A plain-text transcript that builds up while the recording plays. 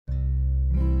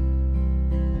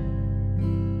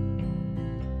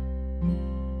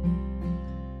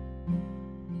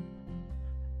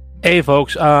Hey,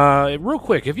 folks. Real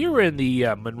quick, if you're in the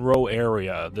Monroe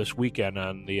area this weekend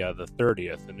on the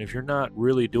 30th, and if you're not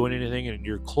really doing anything and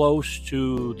you're close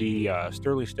to the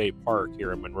Sterling State Park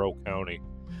here in Monroe County,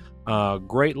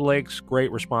 Great Lakes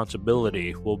Great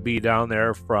Responsibility will be down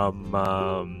there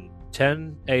from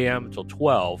 10 a.m. till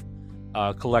 12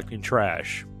 collecting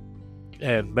trash.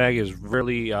 And Meg is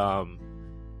really,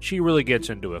 she really gets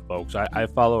into it, folks. I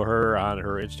follow her on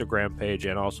her Instagram page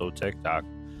and also TikTok.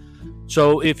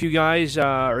 So if you guys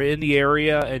are in the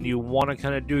area and you want to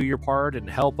kind of do your part and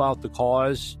help out the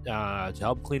cause to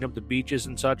help clean up the beaches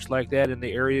and such like that in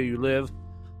the area you live,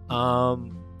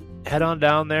 head on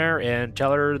down there and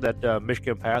tell her that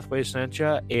Michigan Pathway sent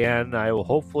you, and I will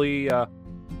hopefully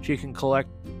she can collect,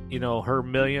 her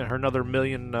another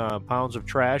million pounds of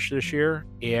trash this year.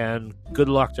 And good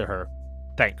luck to her.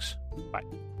 Thanks. Bye.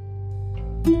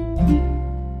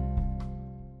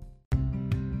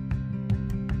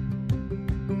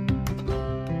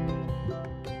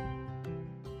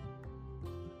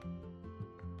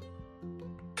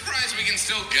 We can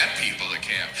still get people to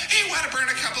camp. Hey, want to burn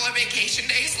a couple of vacation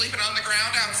days sleeping on the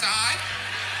ground outside?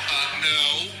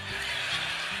 No.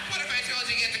 What if I told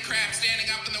you get the crab standing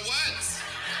up in the woods?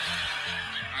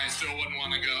 I still wouldn't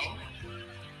want to go.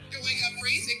 You'll wake up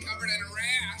freezing covered in a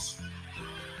rash.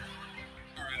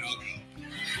 All right, I'll go.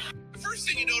 The first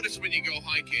thing you notice when you go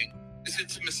hiking is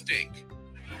it's a mistake.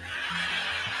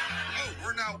 Oh,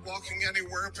 we're not walking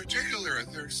anywhere in particular.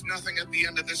 There's nothing at the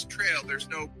end of this trail. There's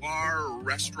no bar or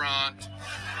restaurant.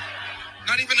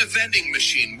 Not even a vending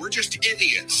machine. We're just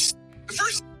idiots.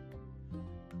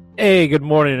 Hey, good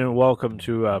morning and welcome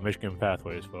to Michigan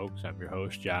Pathways, folks. I'm your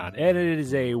host, John, and it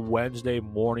is a Wednesday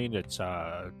morning. It's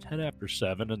 10 after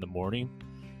 7 in the morning,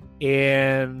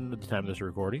 and at the time of this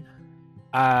recording,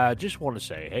 I just want to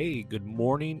say, hey, good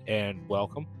morning and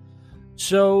welcome.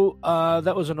 So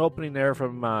that was an opening there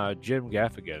from Jim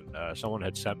Gaffigan. Someone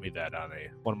had sent me that on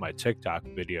one of my TikTok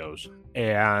videos,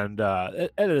 and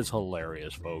it is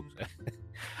hilarious, folks.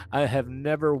 I have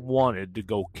never wanted to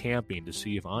go camping to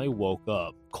see if I woke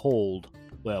up cold.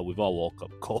 Well, we've all woke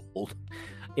up cold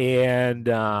and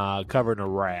covered in a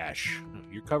rash.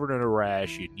 If you're covered in a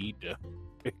rash, you need to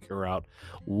figure out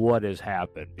what has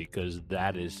happened, because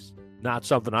that is not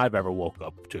something I've ever woke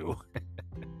up to.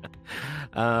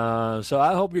 So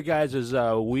I hope you guys'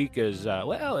 week is,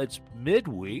 it's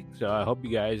midweek, so I hope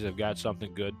you guys have got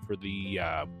something good for the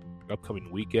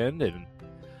upcoming weekend, and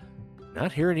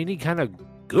not hearing any kind of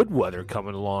good weather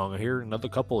coming along. I hear another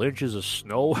couple inches of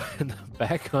snow in the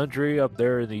backcountry up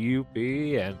there in the UP,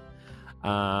 and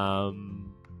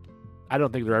I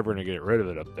don't think they're ever going to get rid of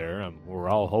it up there. We're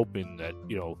all hoping that,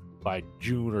 by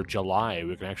June or July,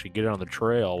 we can actually get it on the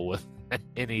trail with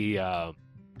any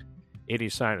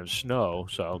sign of snow.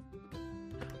 So,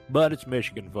 but it's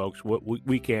Michigan, folks.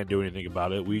 We can't do anything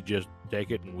about it. We just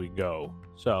take it and we go.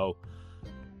 So,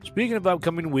 speaking of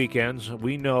upcoming weekends,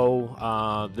 we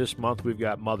know this month we've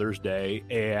got Mother's Day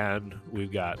and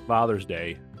we've got Father's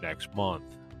Day next month.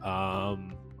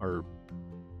 We're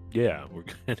getting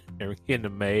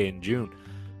into May and June.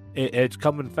 It's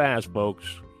coming fast, folks,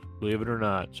 believe it or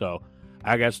not. So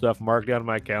I got stuff marked down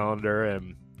my calendar,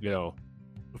 and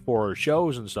for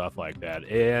shows and stuff like that.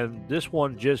 And this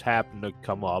one just happened to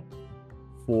come up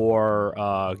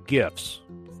for gifts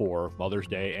for Mother's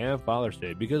Day and Father's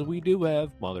Day, because we do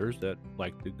have mothers that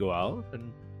like to go out,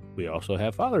 and we also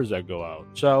have fathers that go out.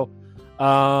 So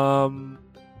I'll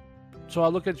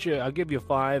look at you, I'll give you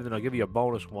 5, and I'll give you a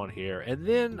bonus one here. And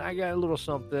then I got a little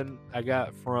something I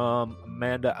got from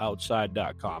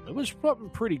AmandaOutside.com. It was something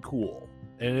pretty cool,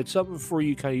 and it's something for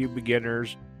you, kind of you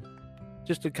beginners,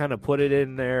 just to kind of put it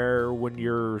in there when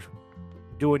you're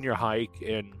doing your hike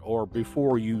or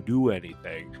before you do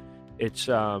anything. It's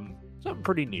something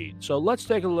pretty neat. So let's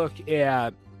take a look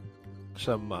at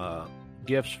some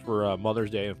gifts for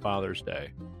Mother's Day and Father's Day.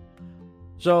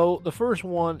 So the first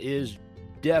one is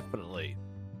definitely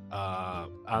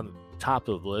on top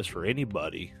of the list for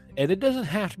anybody, and it doesn't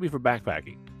have to be for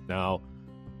backpacking. Now,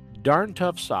 Darn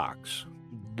Tough socks.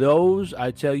 Those,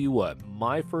 I tell you what,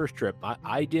 my first trip,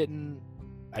 I didn't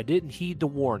heed the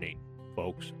warning,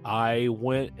 folks. I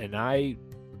went and I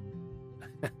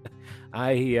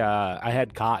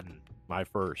had cotton my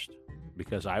first,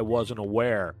 because I wasn't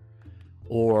aware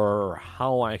or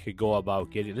how I could go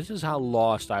about getting. This is how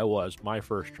lost I was my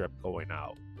first trip going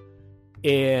out.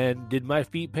 And did my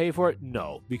feet pay for it?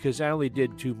 No, because I only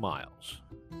did 2 miles.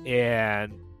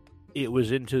 And it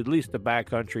was into at least the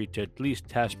backcountry to at least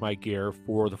test my gear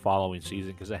for the following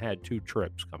season, because I had 2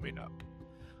 trips coming up.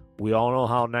 We all know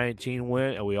how 19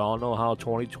 went, and we all know how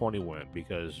 2020 went,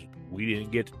 because we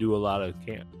didn't get to do a lot of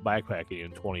backpacking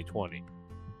in 2020.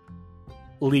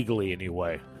 legally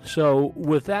anyway. So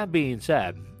with that being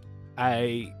said,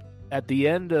 at the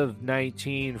end of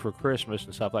 19 for Christmas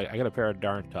and stuff, I got a pair of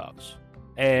Darn Toughs,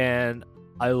 and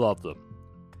I love them.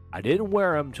 I didn't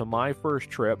wear them to my first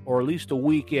trip, or at least a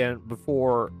weekend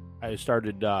before I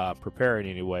started preparing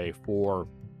anyway for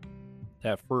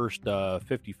that first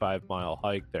 55-mile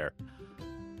hike there.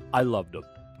 I loved them.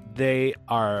 They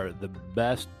are the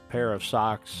best pair of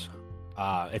socks.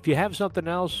 If you have something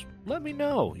else, let me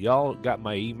know. Y'all got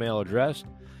my email address,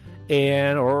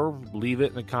 or leave it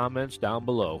in the comments down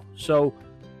below. So,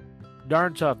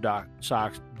 Darn Tough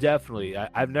socks, definitely.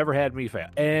 I've never had me fail.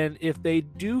 And if they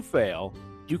do fail,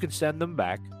 you can send them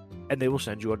back, and they will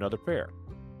send you another pair.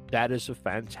 That is a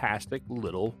fantastic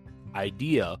little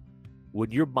idea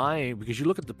when you're buying, because you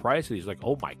look at the price of these, like,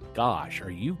 oh my gosh, are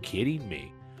you kidding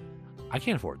me? I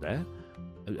can't afford that.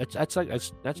 That's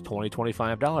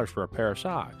 $20-$25 for a pair of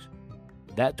socks.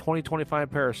 That $20-$25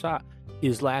 pair of socks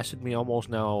is lasted me almost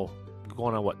now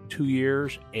going on 2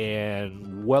 years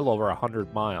and well over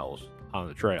 100 miles on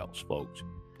the trails, folks.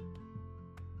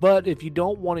 But if you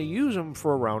don't want to use them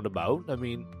for a roundabout, I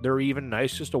mean, they're even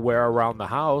nice just to wear around the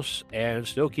house and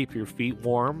still keep your feet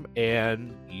warm,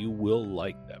 and you will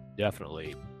like them,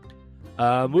 definitely.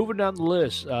 Moving down the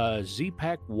list,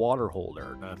 Z-Pack water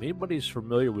holder. Now, if anybody's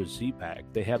familiar with Z-Pack,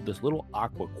 they have this little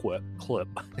aqua clip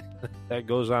that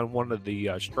goes on one of the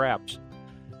straps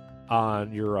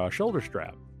on your shoulder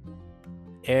strap.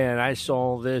 And I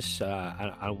saw this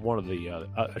on one of the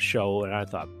show, and I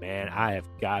thought, man, I have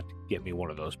got to get me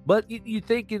one of those. But you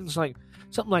think it's like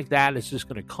something like that is just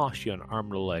going to cost you an arm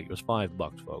and a leg. It was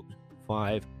 $5, folks.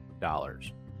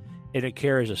 $5. And it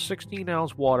carries a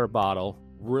 16-ounce water bottle,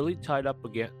 really tight up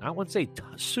again. I wouldn't say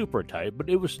super tight, but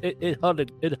it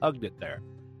hugged it there.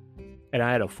 And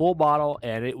I had a full bottle,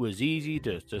 and it was easy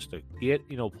to get,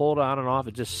 pull it on and off.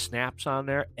 It just snaps on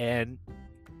there, and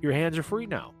your hands are free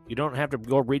now. You don't have to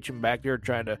go reaching back there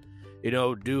trying to,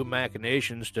 do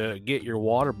machinations to get your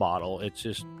water bottle. It's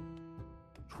just,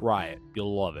 try it.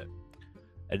 You'll love it.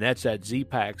 And that's at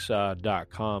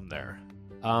zpacks.com there.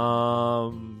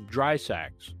 Dry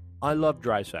sacks. I love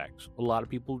dry sacks. A lot of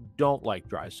people don't like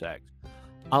dry sacks.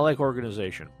 I like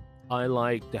organization. I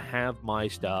like to have my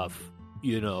stuff,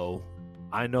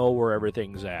 I know where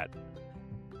everything's at.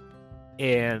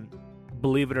 And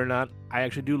believe it or not, I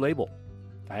actually do label.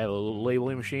 I have a little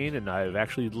labeling machine, and I've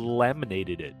actually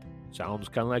laminated it. Sounds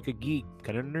kind of like a geek,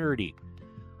 kind of nerdy.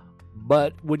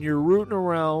 But when you're rooting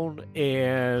around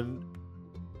and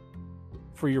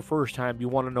for your first time, you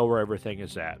want to know where everything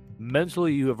is at.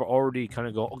 Mentally, you have already kind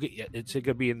of go, okay, it's going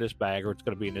to be in this bag, or it's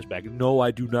going to be in this bag. No,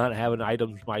 I do not have an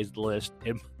itemized list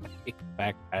in my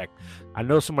backpack. I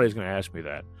know somebody's going to ask me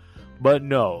that. But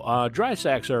no, dry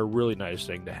sacks are a really nice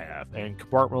thing to have, and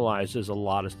compartmentalizes a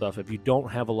lot of stuff if you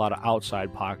don't have a lot of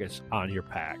outside pockets on your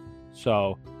pack.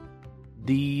 So,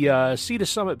 the Sea to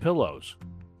Summit pillows.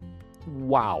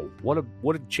 Wow, what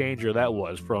a changer that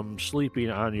was from sleeping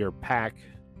on your pack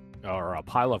or a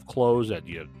pile of clothes that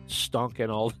you stunk in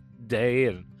all day,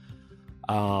 and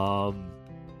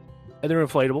they're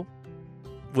inflatable.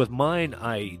 With mine,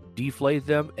 I deflate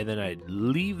them, and then I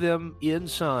leave them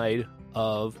inside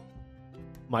of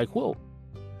my quilt.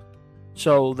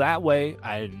 So that way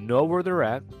I know where they're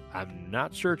at. I'm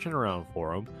not searching around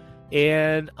for them,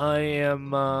 and I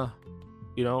am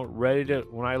ready to,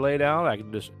 when I lay down, I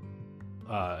can just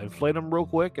inflate them real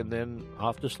quick, and then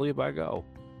off to sleep I go.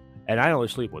 And I only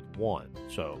sleep with one,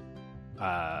 so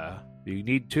if you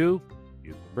need two,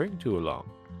 you can bring two along.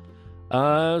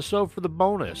 So for the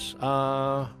bonus,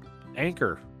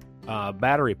 Anchor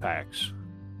battery packs.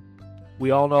 We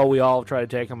all know we all try to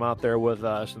take them out there with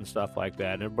us and stuff like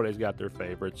that. And everybody's got their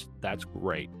favorites. That's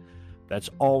great. That's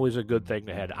always a good thing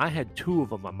to have. I had two of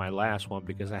them on my last one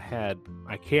because I had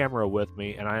my camera with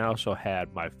me, and I also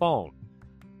had my phone.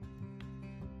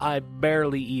 I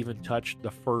barely even touched the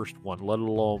first one, let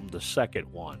alone the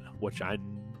second one, which I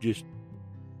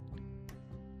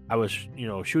was,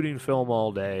 shooting film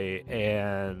all day,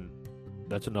 and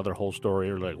that's another whole story.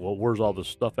 You're like, well, where's all this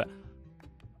stuff at?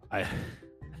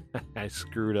 I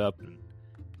screwed up and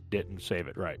didn't save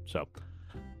it right. So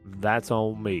that's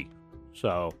on me.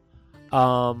 So,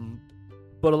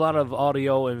 but a lot of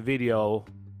audio and video,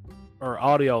 or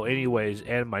audio anyways,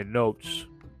 and my notes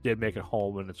did make it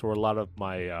home, and it's where a lot of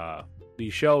my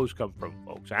these shows come from,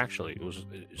 folks. Actually, it was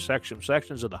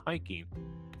sections of the hiking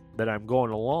that I'm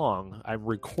going along. I'm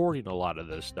recording a lot of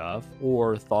this stuff,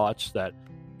 or thoughts that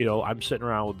I'm sitting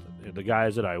around with the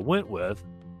guys that I went with.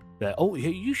 That, oh, hey,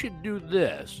 you should do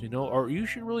this, or you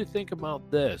should really think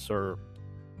about this, or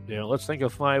let's think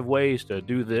of 5 ways to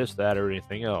do this, that, or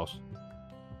anything else.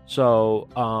 So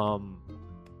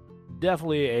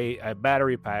definitely a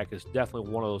battery pack is definitely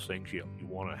one of those things you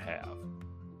want to have.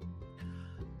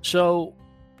 So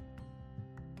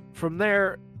from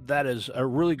there, that is a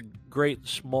really great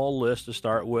small list to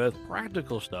start with,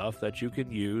 practical stuff that you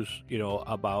can use,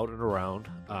 about and around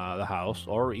the house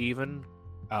or even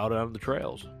out on the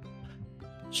trails.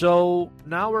 So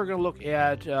now we're going to look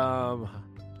at the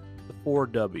 4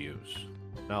 W's.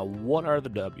 Now, what are the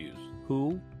W's?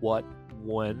 Who, what,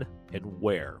 when, and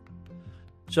where?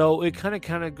 So it kind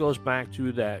of goes back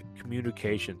to that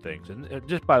communication things. And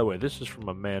just by the way, this is from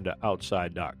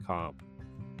AmandaOutside.com.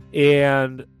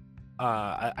 And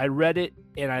I read it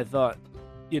and I thought,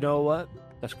 you know what?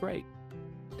 That's great.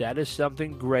 That is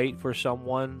something great for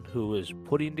someone who is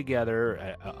putting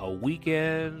together a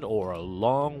weekend or a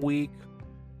long week,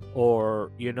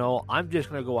 or, I'm just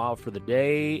going to go out for the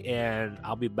day and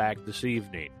I'll be back this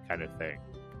evening kind of thing.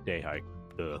 Day hike.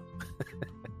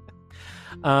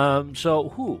 So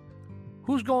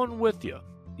who's going with you?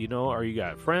 Are you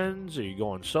got friends? Are you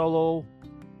going solo?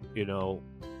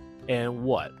 And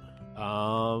what?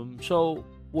 So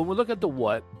when we look at the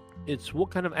what, it's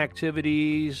what kind of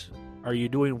activities are you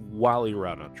doing while you're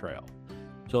out on trail?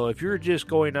 So if you're just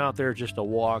going out there just to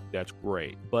walk, that's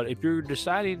great. But if you're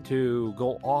deciding to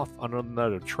go off on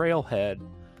another trailhead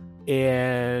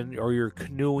or you're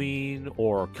canoeing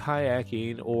or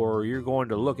kayaking, or you're going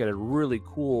to look at a really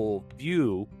cool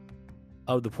view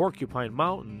of the Porcupine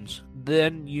Mountains,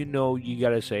 then you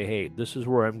got to say, hey, this is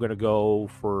where I'm going to go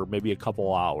for maybe a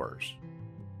couple hours.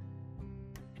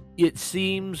 It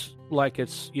seems like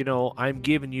it's, I'm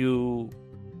giving you,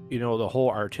 the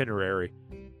whole itinerary,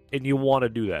 and you want to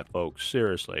do that, folks.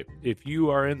 Seriously. If you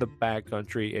are in the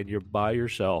backcountry and you're by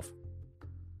yourself,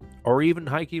 or even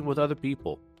hiking with other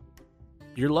people,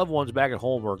 your loved ones back at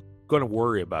home are going to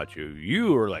worry about you.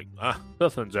 You are like,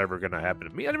 nothing's ever going to happen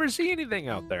to me. I never see anything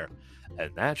out there.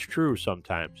 And that's true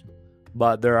sometimes.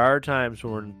 But there are times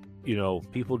when,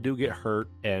 people do get hurt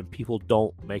and people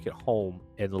don't make it home,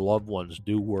 and the loved ones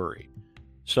do worry.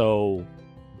 So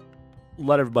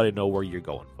let everybody know where you're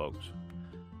going, folks.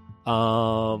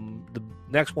 The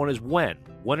next one is when.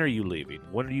 When are you leaving?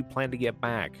 When do you plan to get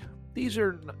back? These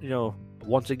are,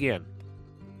 once again,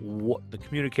 what the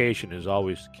communication is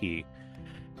always key.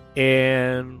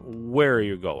 And where are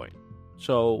you going?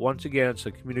 So once again, it's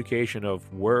a communication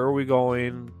of where are we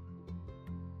going?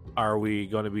 Are we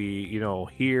going to be,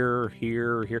 here?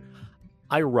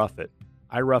 I rough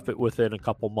it within a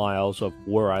couple miles of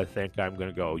where I think I'm going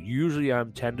to go. Usually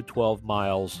I'm 10 to 12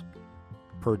 miles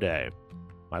per day.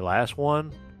 My last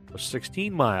one was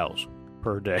 16 miles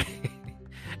per day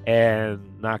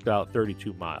and knocked out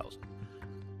 32 miles.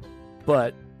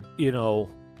 But,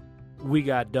 we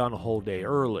got done a whole day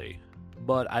early.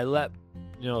 But I let,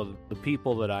 the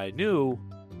people that I knew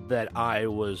that I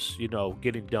was,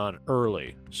 getting done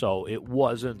early. So it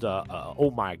wasn't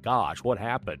oh my gosh, what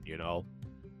happened,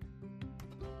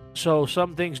 So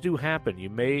some things do happen. You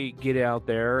may get out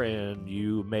there and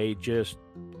you may just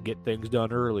get things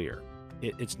done earlier.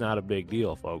 It's not a big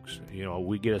deal, folks.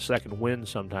 We get a second wind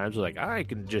sometimes. Like, I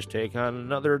can just take on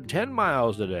another 10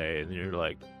 miles today. And you're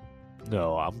like,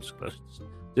 no, I'm just going to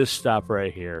just stop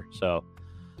right here. So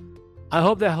I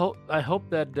hope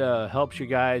that helps you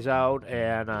guys out,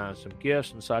 and some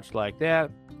gifts and such like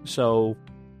that. So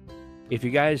if you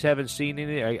guys haven't seen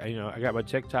any, I got my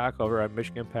TikTok over at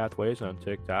Michigan Pathways on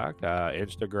TikTok,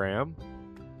 Instagram,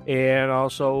 and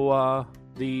also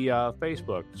the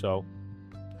Facebook. So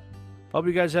hope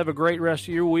you guys have a great rest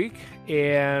of your week,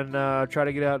 and try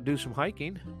to get out and do some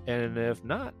hiking. And if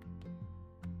not,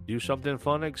 do something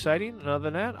fun and exciting. And other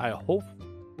than that, I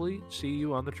hopefully see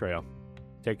you on the trail.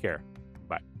 Take care.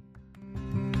 Bye.